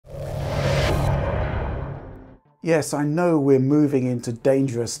Yes, I know we're moving into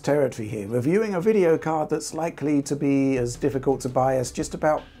dangerous territory here, reviewing a video card that's likely to be as difficult to buy as just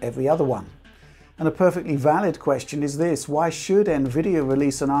about every other one. And a perfectly valid question is this: why should Nvidia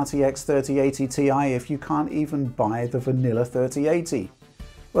release an RTX 3080 Ti if you can't even buy the vanilla 3080?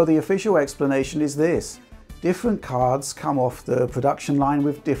 Well, the official explanation is this: different cards come off the production line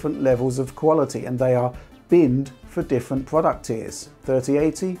with different levels of quality, and they are binned for different product tiers.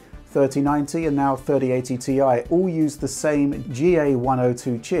 3080, 3090 and now 3080 Ti all use the same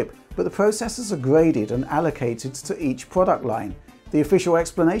GA102 chip, but the processors are graded and allocated to each product line. The official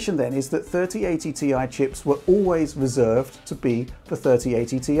explanation then is that 3080 Ti chips were always reserved to be for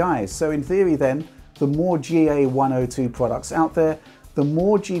 3080 Ti's. So in theory then, the more GA102 products out there, the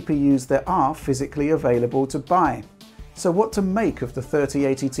more GPUs there are physically available to buy. So what to make of the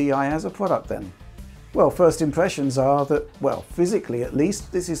 3080 Ti as a product then? Well, first impressions are that, well, physically at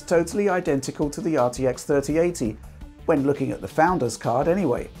least, this is totally identical to the RTX 3080, when looking at the founder's card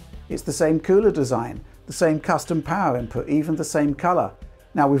anyway. It's the same cooler design, the same custom power input, even the same color.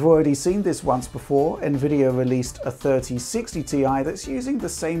 Now, we've already seen this once before. Nvidia released a 3060 Ti that's using the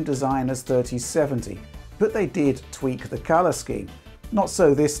same design as 3070, but they did tweak the color scheme. Not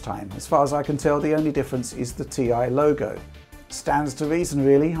so this time. As far as I can tell, the only difference is the Ti logo. Stands to reason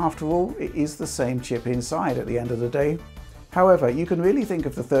really, after all, it is the same chip inside at the end of the day. However, you can really think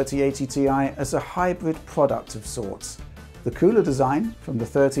of the 3080 Ti as a hybrid product of sorts. The cooler design from the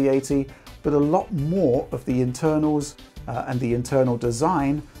 3080, but a lot more of the internals and the internal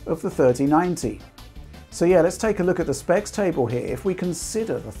design of the 3090. So yeah, let's take a look at the specs table here. If we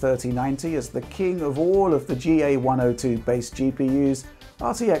consider the 3090 as the king of all of the GA102 based GPUs,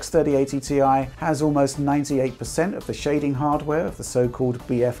 RTX 3080 Ti has almost 98% of the shading hardware of the so-called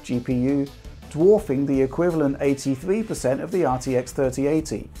BF GPU, dwarfing the equivalent 83% of the RTX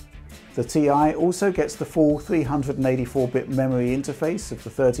 3080. The Ti also gets the full 384-bit memory interface of the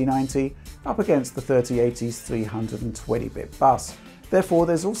 3090 up against the 3080's 320-bit bus. Therefore,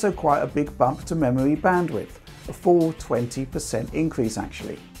 there's also quite a big bump to memory bandwidth, a full 20% increase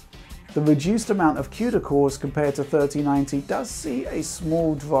actually. The reduced amount of CUDA cores compared to 3090 does see a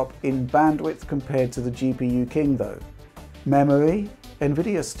small drop in bandwidth compared to the GPU king though. Memory: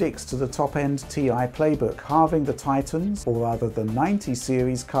 Nvidia sticks to the top-end Ti playbook, halving the Titans, or rather the 90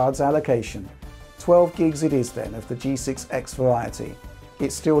 series cards allocation. 12 gigs it is then of the G6X variety.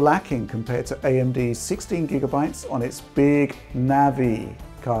 It's still lacking compared to AMD's 16 gigabytes on its big Navi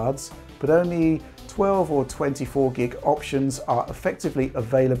cards, but only 12 or 24 gig options are effectively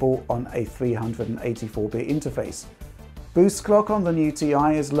available on a 384-bit interface. Boost clock on the new Ti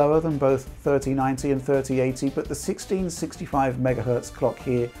is lower than both 3090 and 3080, but the 1665 MHz clock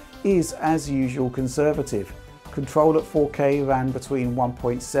here is as usual conservative. Control at 4K ran between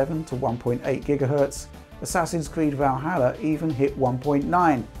 1.7 to 1.8 GHz. Assassin's Creed Valhalla even hit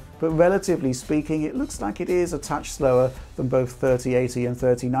 1.9, but relatively speaking it looks like it is a touch slower than both 3080 and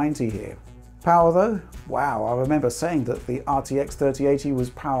 3090 here. Power though? Wow, I remember saying that the RTX 3080 was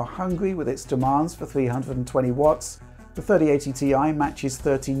power hungry with its demands for 320 watts. The 3080 Ti matches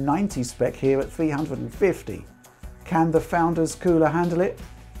 3090 spec here at 350. Can the founder's cooler handle it?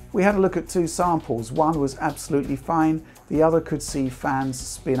 We had a look at two samples. One was absolutely fine, the other could see fans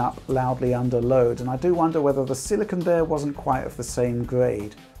spin up loudly under load, and I do wonder whether the silicon there wasn't quite of the same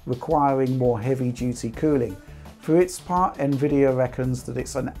grade, requiring more heavy-duty cooling. For its part, Nvidia reckons that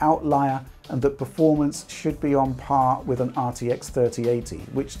it's an outlier and that performance should be on par with an RTX 3080,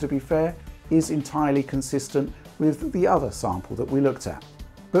 which, to be fair, is entirely consistent with the other sample that we looked at.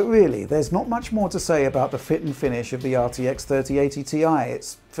 But really, there's not much more to say about the fit and finish of the RTX 3080 Ti.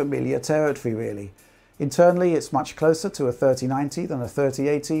 It's familiar territory really. Internally, it's much closer to a 3090 than a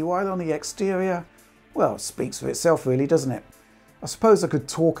 3080, while on the exterior, well, it speaks for itself really, doesn't it? I suppose I could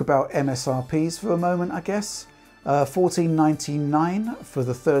talk about MSRPs for a moment, I guess. $1499 for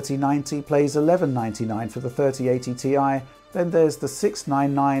the 3090 plays $1199 for the 3080 Ti. Then there's the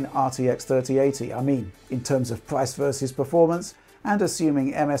 $699 RTX 3080. I mean, in terms of price versus performance, and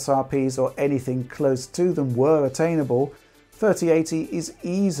assuming MSRPs or anything close to them were attainable, 3080 is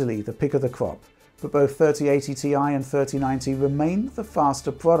easily the pick of the crop. But both 3080 Ti and 3090 remain the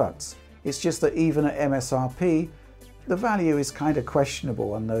faster products. It's just that even at MSRP, the value is kind of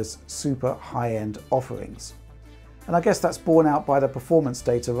questionable on those super high-end offerings. And I guess that's borne out by the performance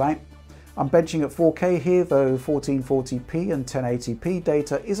data, right? I'm benching at 4K here, though 1440p and 1080p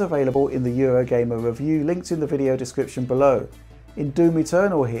data is available in the Eurogamer review, linked in the video description below. In Doom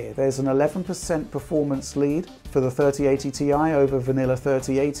Eternal here, there's an 11% performance lead for the 3080 Ti over vanilla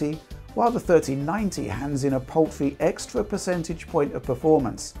 3080, while the 3090 hands in a paltry extra percentage point of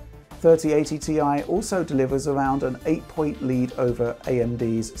performance. 3080 Ti also delivers around an 8-point lead over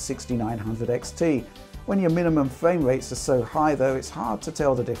AMD's 6900 XT. When your minimum frame rates are so high though, it's hard to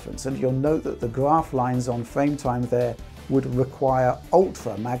tell the difference, and you'll note that the graph lines on frame time there would require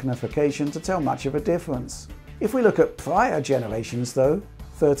ultra magnification to tell much of a difference. If we look at prior generations though,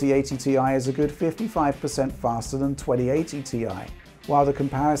 3080 Ti is a good 55% faster than 2080 Ti, while the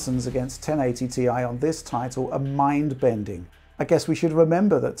comparisons against 1080 Ti on this title are mind-bending. I guess we should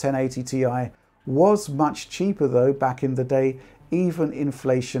remember that 1080 Ti was much cheaper though back in the day, even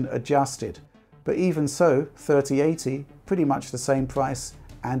inflation adjusted. But even so, 3080, pretty much the same price,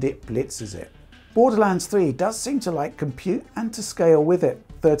 and it blitzes it. Borderlands 3 does seem to like compute and to scale with it.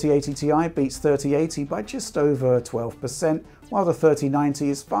 3080 Ti beats 3080 by just over 12%, while the 3090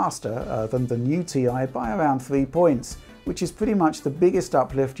 is faster than the new Ti by around 3 points, which is pretty much the biggest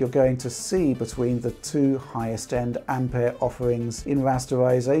uplift you're going to see between the two highest end Ampere offerings in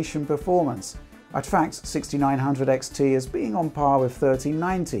rasterization performance. I'd fact 6900 XT as being on par with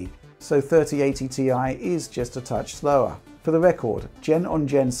 3090, so 3080 Ti is just a touch slower. For the record,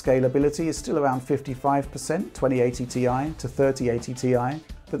 gen-on-gen scalability is still around 55% 2080 Ti to 3080 Ti,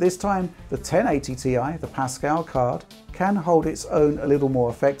 but this time the 1080 Ti, the Pascal card, can hold its own a little more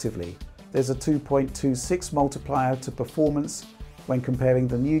effectively. There's a 2.26 multiplier to performance when comparing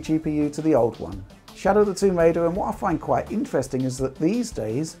the new GPU to the old one. Shadow the Tomb Raider, and what I find quite interesting is that these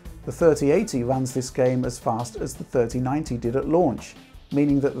days the 3080 runs this game as fast as the 3090 did at launch,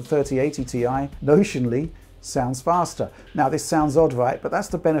 meaning that the 3080 Ti notionally sounds faster. Now this sounds odd, right? But that's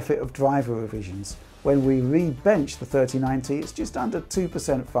the benefit of driver revisions. When we re-bench the 3090, it's just under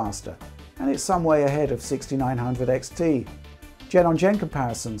 2% faster, and it's some way ahead of 6900 XT. Gen-on-gen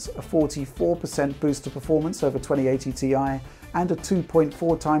comparisons, a 44% boost to performance over 2080 Ti, and a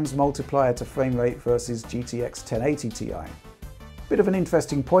 2.4 times multiplier to frame rate versus GTX 1080 Ti. Bit of an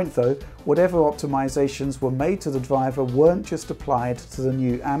interesting point though, whatever optimizations were made to the driver weren't just applied to the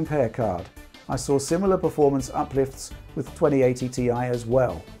new Ampere card. I saw similar performance uplifts with 2080 Ti as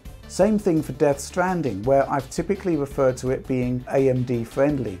well. Same thing for Death Stranding, where I've typically referred to it being AMD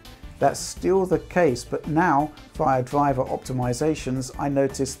friendly. That's still the case, but now, via driver optimizations, I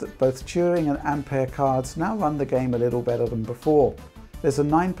noticed that both Turing and Ampere cards now run the game a little better than before. There's a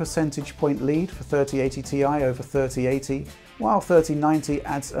 9 percentage point lead for 3080 Ti over 3080, while 3090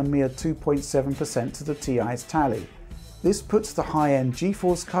 adds a mere 2.7% to the Ti's tally. This puts the high-end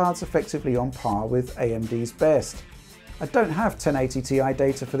GeForce cards effectively on par with AMD's best. I don't have 1080 Ti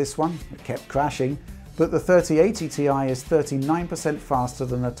data for this one, it kept crashing, but the 3080 Ti is 39% faster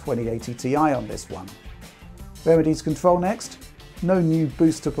than a 2080 Ti on this one. Remedies Control next. No new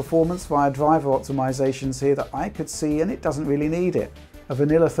boost to performance via driver optimizations here that I could see, and it doesn't really need it. A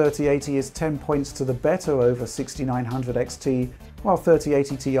vanilla 3080 is 10 points to the better over 6900 XT, while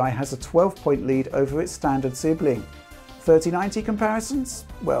 3080 Ti has a 12-point lead over its standard sibling. 3090 comparisons?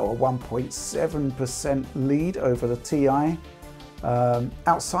 Well, a 1.7% lead over the Ti,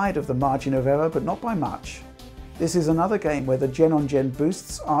 outside of the margin of error, but not by much. This is another game where the gen-on-gen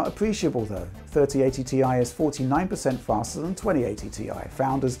boosts are appreciable though. 3080 Ti is 49% faster than 2080 Ti,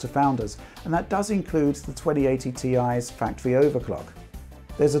 founders to founders, and that does include the 2080 Ti's factory overclock.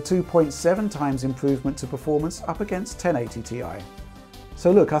 There's a 2.7 times improvement to performance up against 1080 Ti.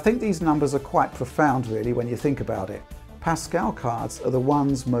 So look, I think these numbers are quite profound really when you think about it. Pascal cards are the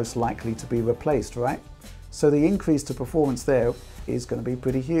ones most likely to be replaced, right? So the increase to performance there is going to be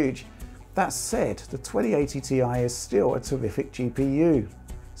pretty huge. That said, the 2080 Ti is still a terrific GPU.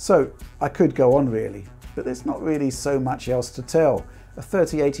 So I could go on really, but there's not really so much else to tell. A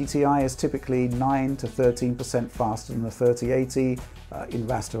 3080 Ti is typically 9 to 13% faster than the 3080 in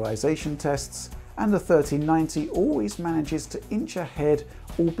rasterization tests, and the 3090 always manages to inch ahead,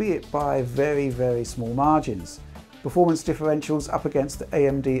 albeit by very, very small margins. Performance differentials up against the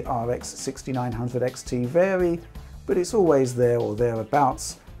AMD RX 6900 XT vary, but it's always there or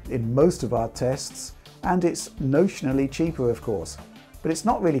thereabouts in most of our tests, and it's notionally cheaper of course. But it's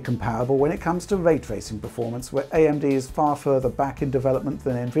not really comparable when it comes to ray tracing performance, where AMD is far further back in development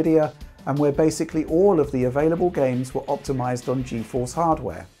than Nvidia, and where basically all of the available games were optimized on GeForce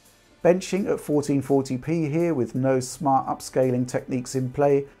hardware. Benching at 1440p here with no smart upscaling techniques in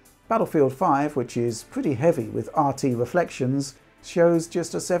play, Battlefield 5, which is pretty heavy with RT reflections, shows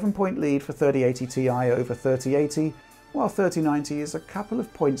just a 7-point lead for 3080 Ti over 3080, while 3090 is a couple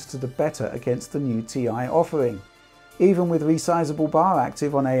of points to the better against the new Ti offering. Even with resizable bar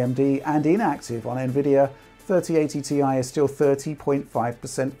active on AMD and inactive on Nvidia, 3080 Ti is still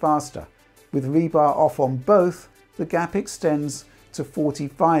 30.5% faster. With rebar off on both, the gap extends to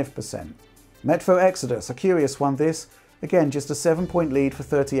 45%. Metro Exodus, a curious one this. Again, just a 7-point lead for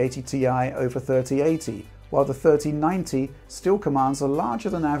 3080 Ti over 3080, while the 3090 still commands a larger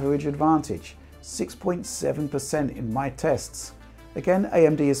than average advantage, 6.7% in my tests. Again,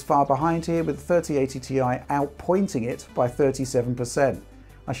 AMD is far behind here, with the 3080 Ti outpointing it by 37%.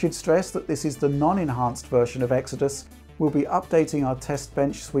 I should stress that this is the non-enhanced version of Exodus. We'll be updating our test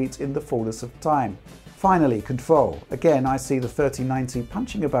bench suite in the fullness of time. Finally, control. Again, I see the 3090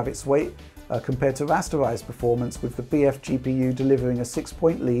 punching above its weight compared to rasterized performance, with the BF GPU delivering a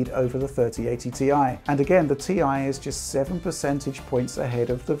 6-point lead over the 3080 Ti. And again, the Ti is just 7 percentage points ahead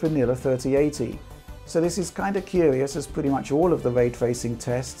of the vanilla 3080. So this is kind of curious, as pretty much all of the ray tracing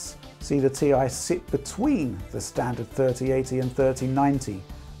tests see the Ti sit between the standard 3080 and 3090,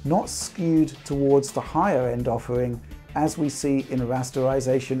 not skewed towards the higher end offering as we see in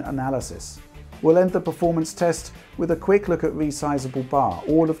rasterization analysis. We'll end the performance test with a quick look at resizable bar.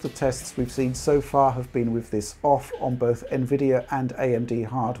 All of the tests we've seen so far have been with this off on both Nvidia and AMD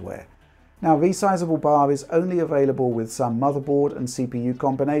hardware. Now, resizable bar is only available with some motherboard and CPU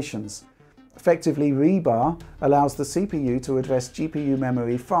combinations. Effectively, rebar allows the CPU to address GPU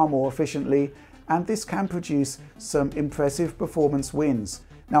memory far more efficiently, and this can produce some impressive performance wins.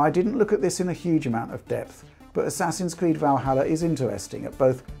 Now, I didn't look at this in a huge amount of depth, but Assassin's Creed Valhalla is interesting. At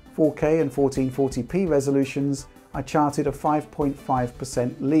both 4K and 1440p resolutions, I charted a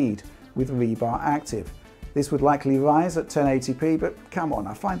 5.5% lead with rebar active. This would likely rise at 1080p, but come on,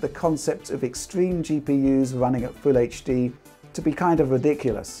 I find the concept of extreme GPUs running at full HD to be kind of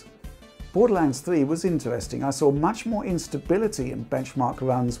ridiculous. Borderlands 3 was interesting. I saw much more instability in benchmark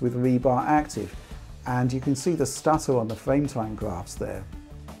runs with rebar active, and you can see the stutter on the frame time graphs there.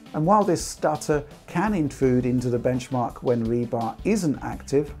 And while this stutter can intrude into the benchmark when rebar isn't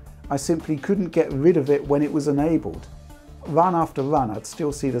active, I simply couldn't get rid of it when it was enabled. Run after run, I'd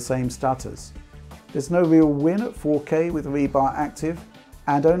still see the same stutters. There's no real win at 4K with rebar active,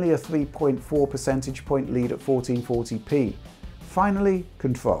 and only a 3.4 percentage point lead at 1440p. Finally,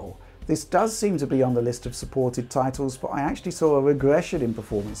 control. This does seem to be on the list of supported titles, but I actually saw a regression in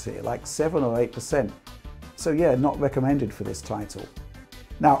performance here, like 7 or 8%. So yeah, not recommended for this title.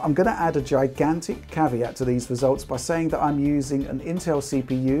 Now, I'm going to add a gigantic caveat to these results by saying that I'm using an Intel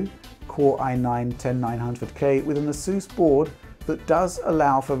CPU, Core i9-10900K, with an ASUS board that does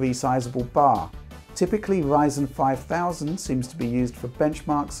allow for resizable bar. Typically, Ryzen 5000 seems to be used for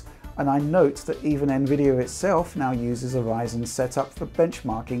benchmarks, and I note that even Nvidia itself now uses a Ryzen setup for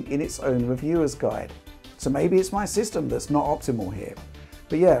benchmarking in its own reviewer's guide. So maybe it's my system that's not optimal here.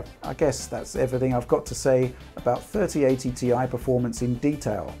 But yeah, I guess that's everything I've got to say about 3080 Ti performance in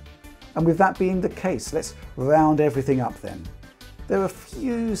detail. And with that being the case, let's round everything up then. There are a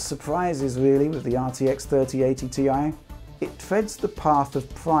few surprises really with the RTX 3080 Ti. It treads the path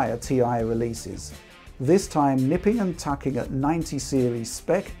of prior Ti releases, this time nipping and tucking at 90 series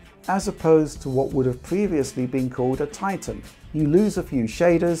spec, as opposed to what would have previously been called a Titan. You lose a few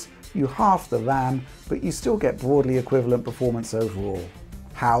shaders, you halve the RAM, but you still get broadly equivalent performance overall.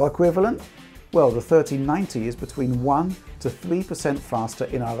 How equivalent? Well, the 3090 is between 1 to 3% faster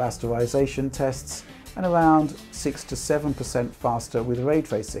in our rasterization tests, and around 6 to 7% faster with ray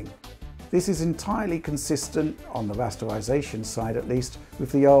tracing. This is entirely consistent, on the rasterization side at least,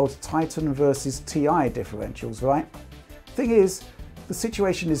 with the old Titan versus Ti differentials, right? Thing is, the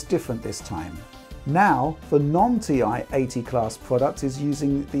situation is different this time. Now, the non-Ti 80 class product is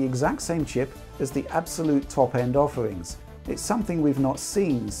using the exact same chip as the absolute top-end offerings. It's something we've not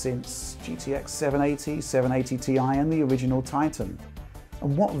seen since GTX 780, 780 Ti and the original Titan.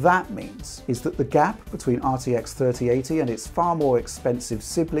 And what that means is that the gap between RTX 3080 and its far more expensive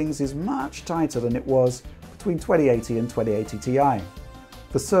siblings is much tighter than it was between 2080 and 2080 Ti.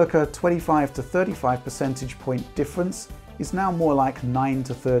 The circa 25 to 35 percentage point difference is now more like 9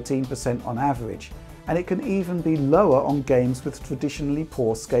 to 13% on average, and it can even be lower on games with traditionally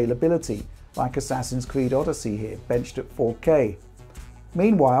poor scalability, like Assassin's Creed Odyssey here, benched at 4K.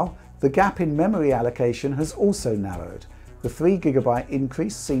 Meanwhile, the gap in memory allocation has also narrowed. The 3GB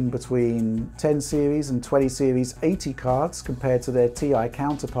increase seen between 10 series and 20 series 80 cards compared to their Ti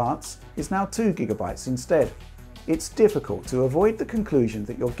counterparts is now 2GB instead. It's difficult to avoid the conclusion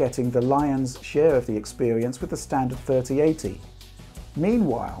that you're getting the lion's share of the experience with the standard 3080.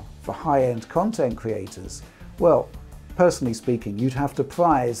 Meanwhile, for high-end content creators, well, personally speaking, you'd have to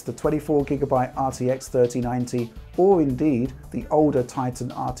prize the 24GB RTX 3090 or indeed the older Titan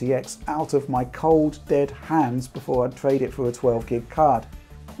RTX out of my cold, dead hands before I'd trade it for a 12GB card.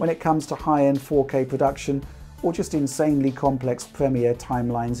 When it comes to high-end 4K production or just insanely complex Premiere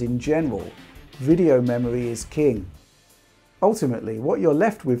timelines in general, video memory is king. Ultimately, what you're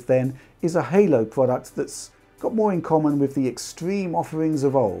left with then is a Halo product that's got more in common with the extreme offerings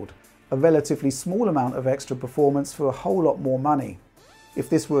of old, a relatively small amount of extra performance for a whole lot more money. If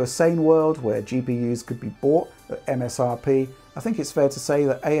this were a sane world where GPUs could be bought at MSRP, I think it's fair to say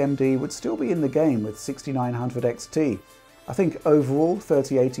that AMD would still be in the game with 6900 XT. I think overall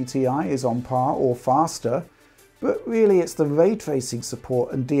 3080 Ti is on par or faster, but really it's the ray tracing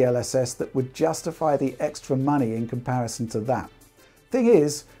support and DLSS that would justify the extra money in comparison to that. Thing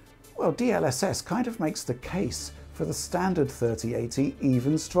is, well, DLSS kind of makes the case for the standard 3080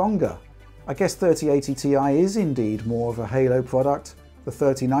 even stronger. I guess 3080 Ti is indeed more of a Halo product. The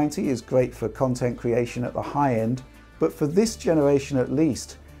 3090 is great for content creation at the high end, but for this generation at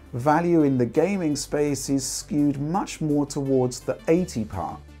least, value in the gaming space is skewed much more towards the 80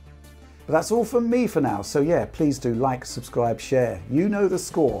 part. But that's all from me for now, so yeah, please do like, subscribe, share. You know the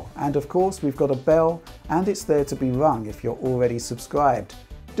score. And of course, we've got a bell, and it's there to be rung if you're already subscribed.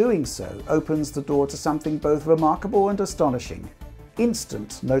 Doing so opens the door to something both remarkable and astonishing: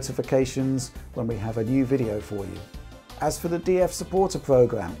 instant notifications when we have a new video for you. As for the DF Supporter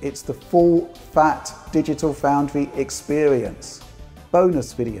Program, it's the full, fat Digital Foundry experience.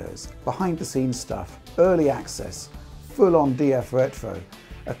 Bonus videos, behind-the-scenes stuff, early access, full-on DF Retro,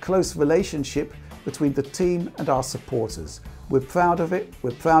 a close relationship between the team and our supporters. We're proud of it,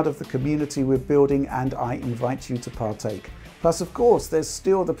 we're proud of the community we're building, and I invite you to partake. Plus, of course, there's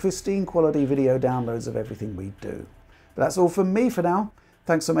still the pristine quality video downloads of everything we do. But that's all from me for now.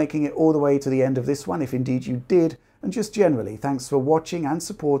 Thanks for making it all the way to the end of this one, if indeed you did. And just generally, thanks for watching and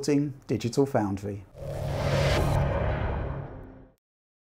supporting Digital Foundry.